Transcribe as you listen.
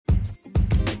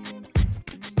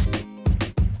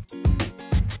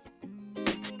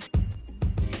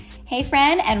Hey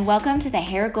friend, and welcome to the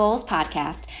Hair Goals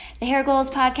Podcast. The Hair Goals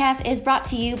Podcast is brought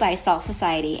to you by Salt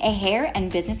Society, a hair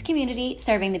and business community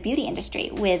serving the beauty industry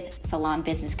with salon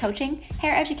business coaching,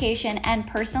 hair education, and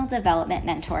personal development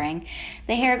mentoring.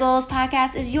 The Hair Goals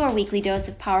Podcast is your weekly dose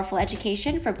of powerful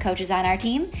education from coaches on our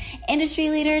team, industry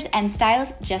leaders, and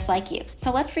stylists just like you.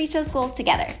 So let's reach those goals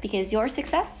together because your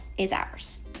success is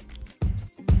ours.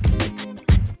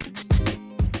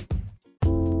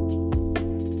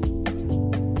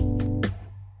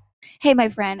 Hey, my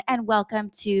friend, and welcome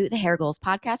to the Hair Goals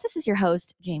Podcast. This is your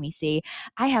host, Jamie C.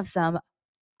 I have some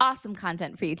awesome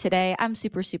content for you today. I'm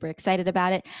super excited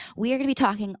about it. We are going to be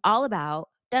talking all about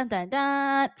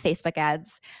Facebook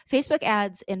ads. Facebook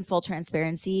ads, in full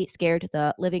transparency, scared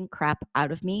the living crap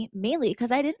out of me, mainly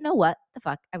because I didn't know what the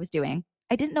fuck I was doing.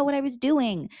 I didn't know what I was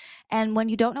doing. And when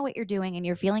you don't know what you're doing and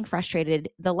you're feeling frustrated,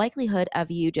 the likelihood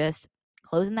of you just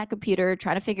closing that computer,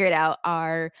 trying to figure it out,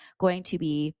 are going to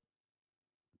be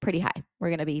pretty high. We're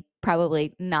going to be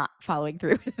probably not following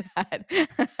through with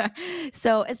that.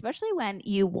 So especially when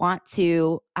you want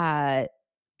to,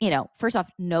 first off,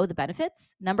 know the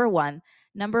benefits. Number one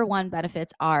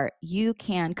benefits are you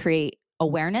can create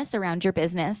awareness around your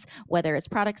business, whether it's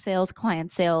product sales,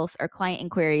 or client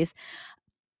inquiries,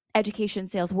 education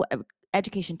sales,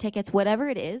 education tickets, whatever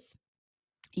it is.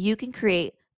 You can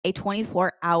create a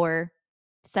 24-hour,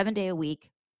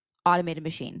 7-day-a-week automated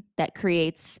machine that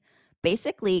creates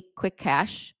basically quick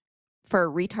cash for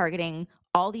retargeting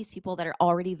all these people that are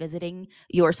already visiting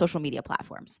your social media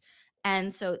platforms.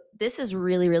 And so this is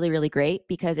really great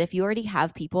because if you already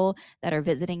have people that are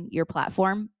visiting your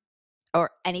platform or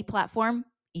any platform,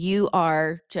 you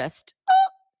are just,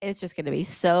 it's just going to be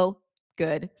so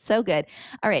good. So good.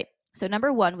 All right. So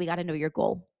number one, we got to know your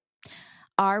goal.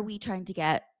 Are we trying to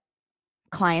get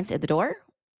clients in the door?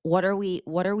 What are we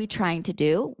trying to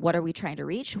do? What are we trying to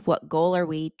reach? What goal are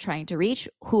we trying to reach?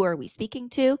 Who are we speaking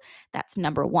to? That's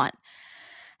number one.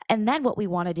 And then what we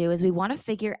want to do is we want to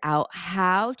figure out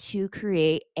how to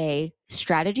create a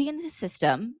strategy and a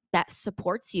system that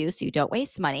supports you so you don't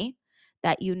waste money,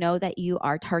 that you know that you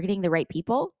are targeting the right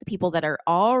people, the people that are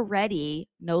already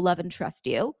know, love, and trust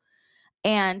you.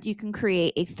 And you can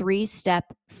create a 3-step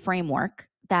framework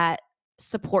that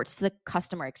supports the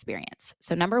customer experience.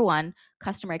 So number one,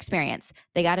 customer experience.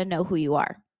 They got to know who you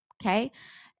are. Okay.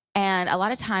 And a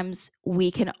lot of times we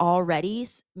can already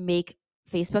make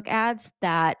Facebook ads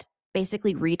that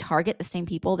basically retarget the same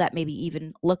people that maybe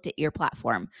even looked at your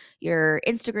platform, your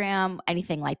Instagram,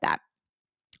 anything like that.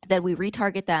 Then we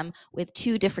retarget them with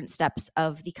 2 different steps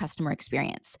of the customer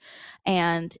experience.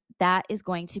 And that is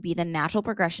going to be the natural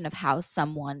progression of how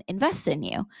someone invests in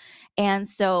you. And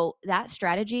so that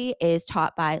strategy is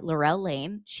taught by Laurel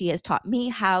Lane. She has taught me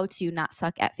how to not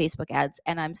suck at Facebook ads.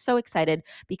 And I'm so excited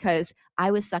because I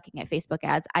was sucking at Facebook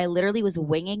ads. I literally was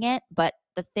winging it. But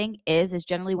the thing is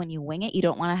generally when you wing it, you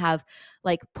don't want to have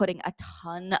like putting a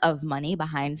ton of money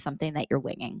behind something that you're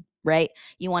winging, right?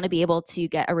 You want to be able to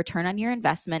get a return on your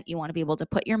investment. You want to be able to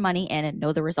put your money in and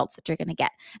know the results that you're going to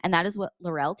get. And that is what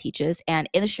Laurel teaches. And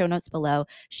in the show notes below,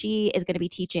 she is going to be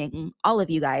teaching all of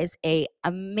you guys a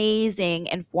amazing,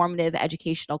 informative,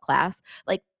 educational class.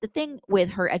 Like the thing with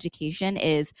her education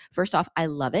is, first off, I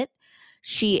love it.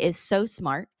 She is so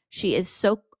smart. She is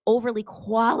so overly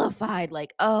qualified.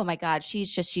 Like, oh my God, she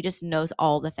just knows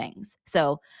all the things.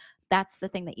 So that's the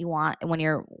thing that you want. And when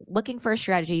you're looking for a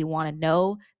strategy, you want to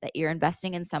know that you're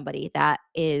investing in somebody that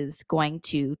is going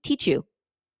to teach you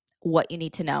what you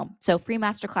need to know. So free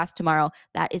masterclass tomorrow,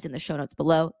 that is in the show notes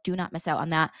below. Do not miss out on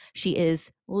that. She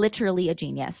is literally a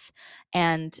genius.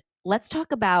 And let's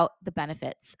talk about the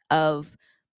benefits of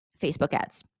Facebook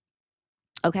ads.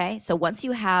 Okay, so once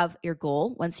you have your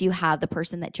goal, once you have the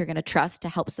person that you're going to trust to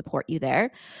help support you there,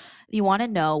 you want to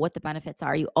know what the benefits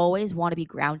are. You always want to be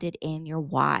grounded in your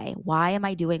why. Why am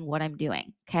I doing what I'm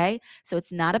doing? Okay, so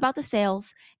it's not about the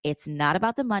sales. It's not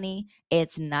about the money.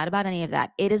 It's not about any of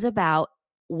that. It is about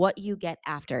what you get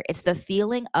after. It's the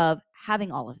feeling of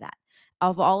having all of that.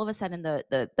 Of all of a sudden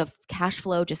the cash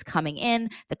flow just coming in,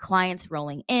 the clients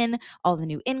rolling in, all the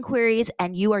new inquiries,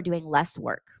 and you are doing less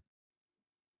work.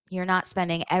 You're not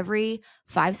spending every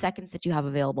 5 seconds that you have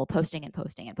available posting and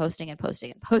posting and posting and posting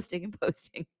and posting and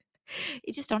posting.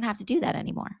 You just don't have to do that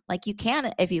anymore. Like you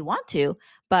can if you want to,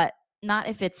 but not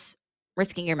if it's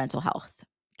risking your mental health.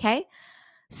 Okay.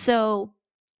 So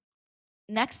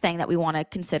next thing that we want to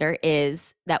consider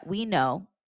is that we know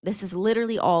this is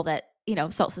literally all that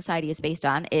Salt Society is based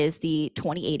on is the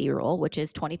 20/80 rule, which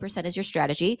is 20% is your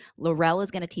strategy. Laurel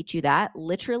is going to teach you that.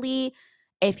 Literally,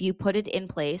 if you put it in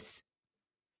place,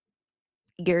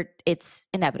 it's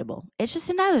inevitable. It's just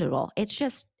inevitable. It's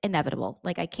just inevitable.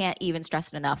 Like, I can't even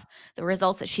stress it enough. The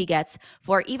results that she gets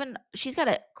for even she's got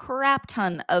a crap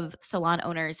ton of salon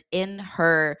owners in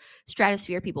her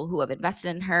stratosphere, people who have invested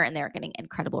in her and they're getting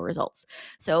incredible results.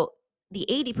 So the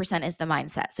 80% is the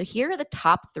mindset. So here are the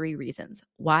top 3 reasons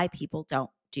why people don't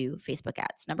do Facebook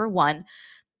ads. Number 1,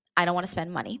 I don't want to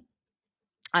spend money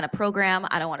on a program.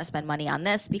 I don't want to spend money on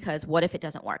this because what if it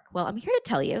doesn't work? Well, I'm here to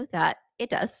tell you that it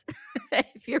does.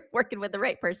 If you're working with the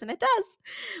right person, it does,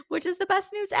 which is the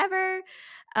best news ever.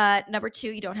 Number 2,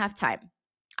 you don't have time.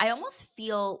 I almost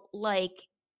feel like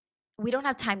we don't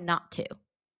have time not to,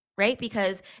 right?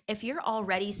 Because if you're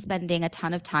already spending a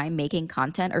ton of time making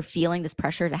content or feeling this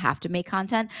pressure to have to make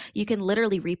content, you can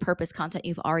literally repurpose content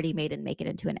you've already made and make it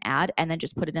into an ad and then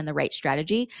just put it in the right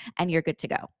strategy and you're good to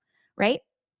go, right?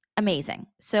 Amazing.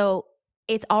 So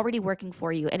it's already working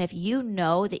for you. And if you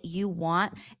know that you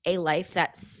want a life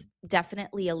that's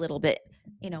definitely a little bit,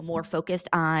 more focused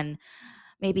on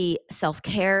maybe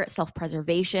self-care,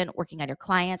 self-preservation, working on your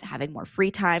clients, having more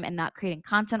free time and not creating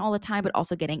content all the time, but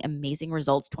also getting amazing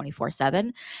results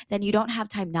 24/7, then you don't have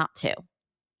time not to,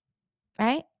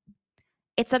 right?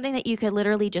 It's something that you could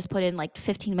literally just put in like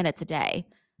 15 minutes a day.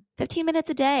 15 minutes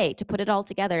a day to put it all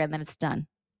together and then it's done.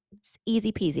 It's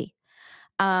easy peasy.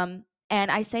 And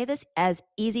I say this as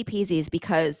easy peasies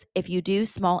because if you do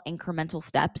small incremental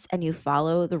steps and you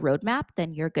follow the roadmap,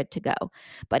 then you're good to go.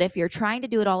 But if you're trying to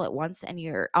do it all at once and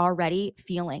you're already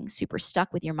feeling super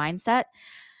stuck with your mindset,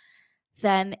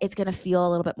 then it's going to feel a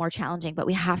little bit more challenging. But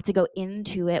we have to go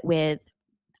into it with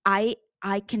I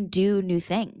can do new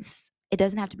things. It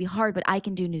doesn't have to be hard, but I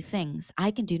can do new things.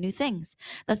 I can do new things.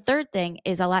 The third thing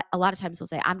is a lot of times we'll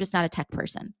say, I'm just not a tech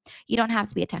person. You don't have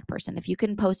to be a tech person. If you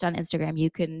can post on Instagram,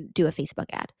 you can do a Facebook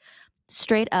ad.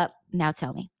 Straight up, now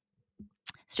tell me.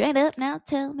 Straight up, now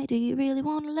tell me, do you really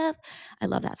want to love? I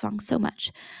love that song so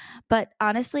much. But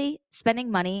honestly,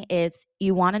 spending money is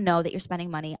you want to know that you're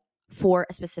spending money for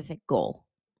a specific goal,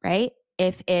 right?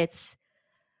 If it's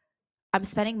I'm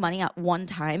spending money at one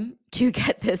time to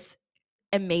get this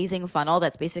amazing funnel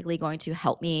that's basically going to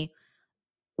help me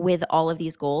with all of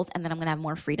these goals, and then I'm going to have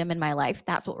more freedom in my life.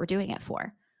 That's what we're doing it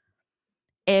for.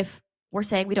 If we're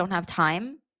saying we don't have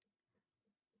time,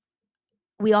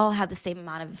 we all have the same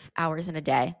amount of hours in a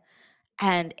day,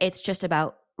 and it's just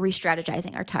about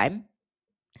re-strategizing our time.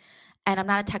 And I'm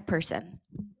not a tech person.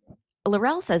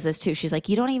 Laurel says this too. She's like,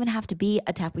 you don't even have to be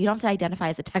a tech, you don't have to identify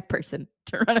as a tech person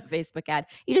to run a Facebook ad.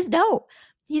 You just don't.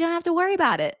 You don't have to worry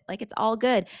about it. Like, it's all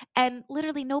good. And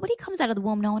literally nobody comes out of the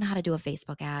womb knowing how to do a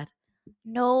Facebook ad.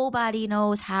 Nobody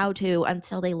knows how to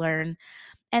until they learn.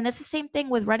 And it's the same thing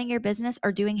with running your business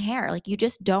or doing hair. Like, you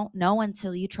just don't know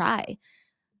until you try.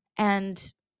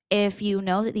 And if you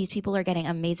know that these people are getting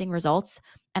amazing results,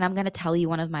 and I'm going to tell you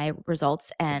one of my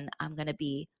results, and I'm going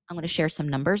to share some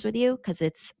numbers with you because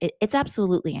it's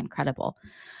absolutely incredible.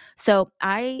 So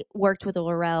I worked with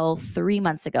Laurel 3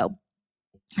 months ago,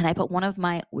 and I put one of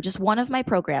my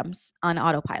programs on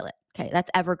autopilot. Okay, that's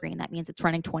evergreen. That means it's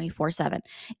running 24/7.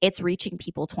 It's reaching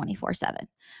people 24/7.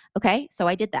 Okay, so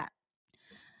I did that.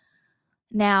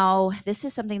 Now, this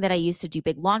is something that I used to do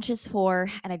big launches for,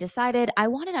 and I decided I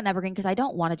want it on Evergreen because I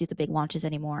don't want to do the big launches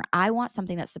anymore. I want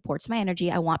something that supports my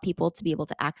energy. I want people to be able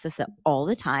to access it all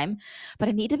the time, but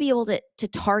I need to be able to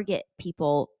target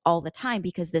people all the time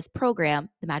because this program,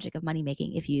 The Magic of Money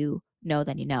Making, if you know,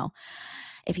 then you know.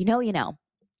 If you know, you know.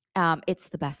 It's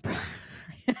the best.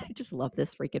 I just love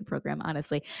this freaking program,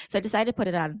 honestly. So I decided to put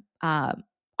it on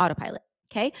autopilot.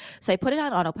 Okay. So I put it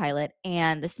on autopilot,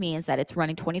 and this means that it's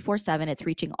running 24/7. It's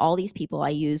reaching all these people. I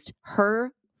used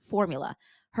her formula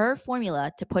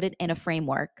to put it in a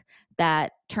framework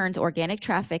that turns organic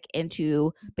traffic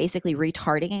into basically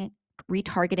retargeting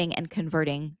and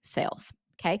converting sales.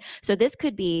 Okay. So this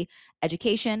could be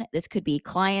education. This could be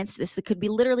clients. This could be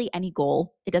literally any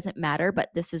goal. It doesn't matter,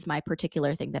 but this is my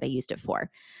particular thing that I used it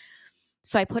for.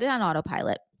 So I put it on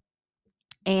autopilot.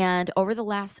 And over the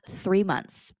last 3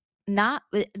 months,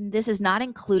 this is not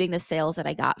including the sales that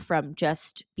I got from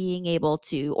just being able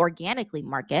to organically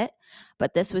market,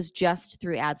 but this was just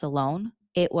through ads alone.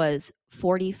 It was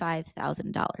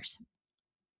 $45,000.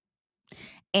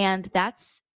 And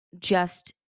that's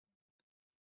just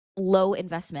low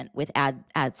investment with ad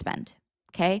spend.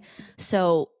 Okay.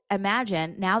 So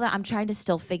imagine now that I'm trying to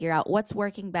still figure out what's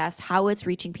working best, how it's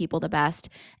reaching people the best,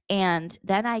 and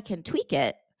then I can tweak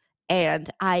it and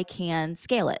I can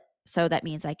scale it. So that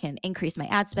means I can increase my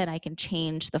ad spend. I can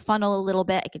change the funnel a little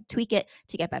bit. I can tweak it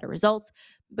to get better results.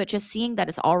 But just seeing that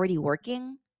it's already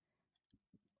working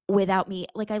without me,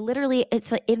 like, I literally,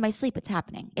 it's like in my sleep, it's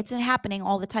happening. It's happening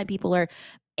all the time. People are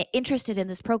interested in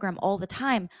this program all the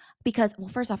time because, well,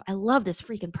 first off, I love this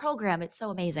freaking program. It's so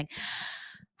amazing.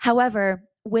 However,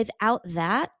 without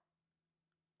that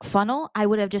funnel, I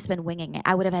would have just been winging it.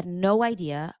 I would have had no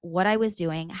idea what I was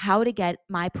doing, how to get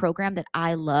my program that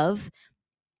I love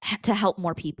to help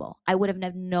more people. I would have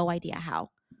had no idea how,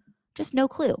 just no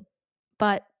clue.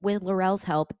 But with Laurel's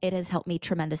help, it has helped me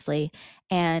tremendously.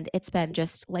 And it's been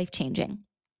just life changing.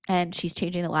 And she's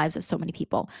changing the lives of so many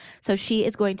people. So she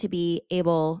is going to be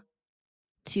able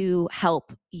to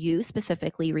help you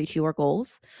specifically reach your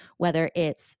goals, whether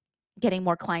it's getting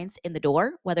more clients in the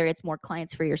door, whether it's more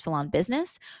clients for your salon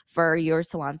business, for your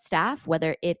salon staff,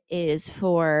 whether it is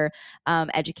for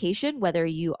education, whether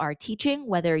you are teaching,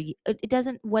 whether you, it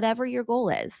doesn't, whatever your goal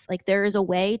is, like there is a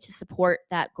way to support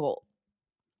that goal.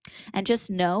 And just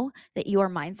know that your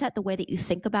mindset, the way that you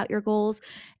think about your goals,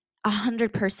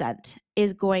 100%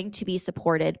 is going to be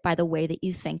supported by the way that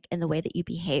you think and the way that you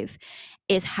behave,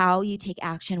 is how you take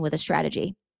action with a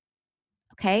strategy.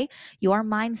 Okay. Your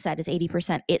mindset is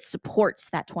 80%. It supports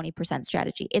that 20%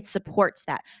 strategy. It supports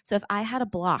that. So if I had a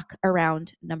block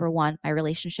around number one, my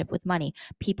relationship with money,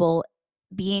 people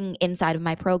being inside of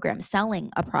my program,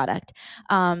 selling a product,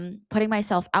 putting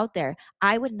myself out there,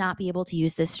 I would not be able to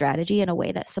use this strategy in a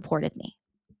way that supported me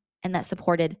and that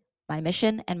supported my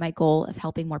mission and my goal of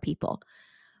helping more people.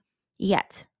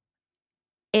 Yet,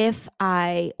 if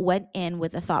I went in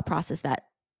with a thought process that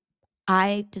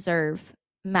I deserve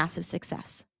massive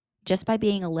success just by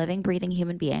being a living, breathing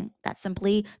human being, that's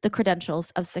simply the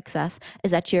credentials of success,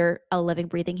 is that you're a living,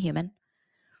 breathing human,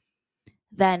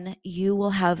 then you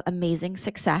will have amazing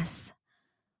success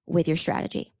with your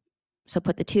strategy. So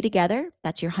put the two together.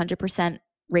 That's your 100%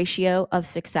 ratio of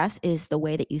success, is the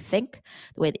way that you think,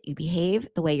 the way that you behave,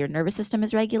 the way your nervous system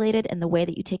is regulated, and the way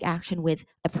that you take action with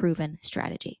a proven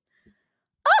strategy.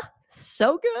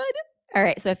 So good. All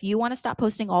right. So if you want to stop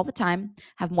posting all the time,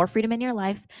 have more freedom in your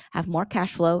life, have more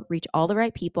cash flow, reach all the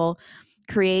right people,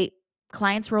 create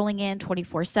clients rolling in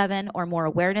 24/7 or more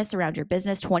awareness around your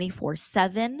business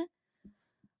 24/7,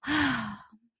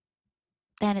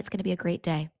 then it's going to be a great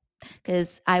day,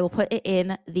 because I will put it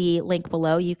in the link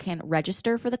below. You can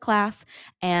register for the class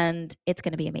and it's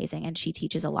going to be amazing. And she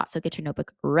teaches a lot. So get your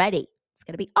notebook ready. It's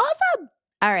going to be awesome.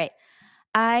 All right.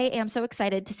 I am so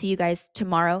excited to see you guys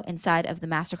tomorrow inside of the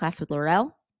masterclass with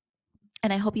Laurel.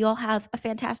 And I hope you all have a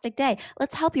fantastic day.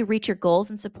 Let's help you reach your goals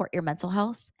and support your mental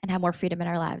health and have more freedom in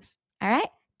our lives. All right.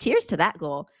 Cheers to that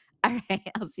goal. All right.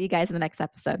 I'll see you guys in the next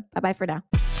episode. Bye bye for now.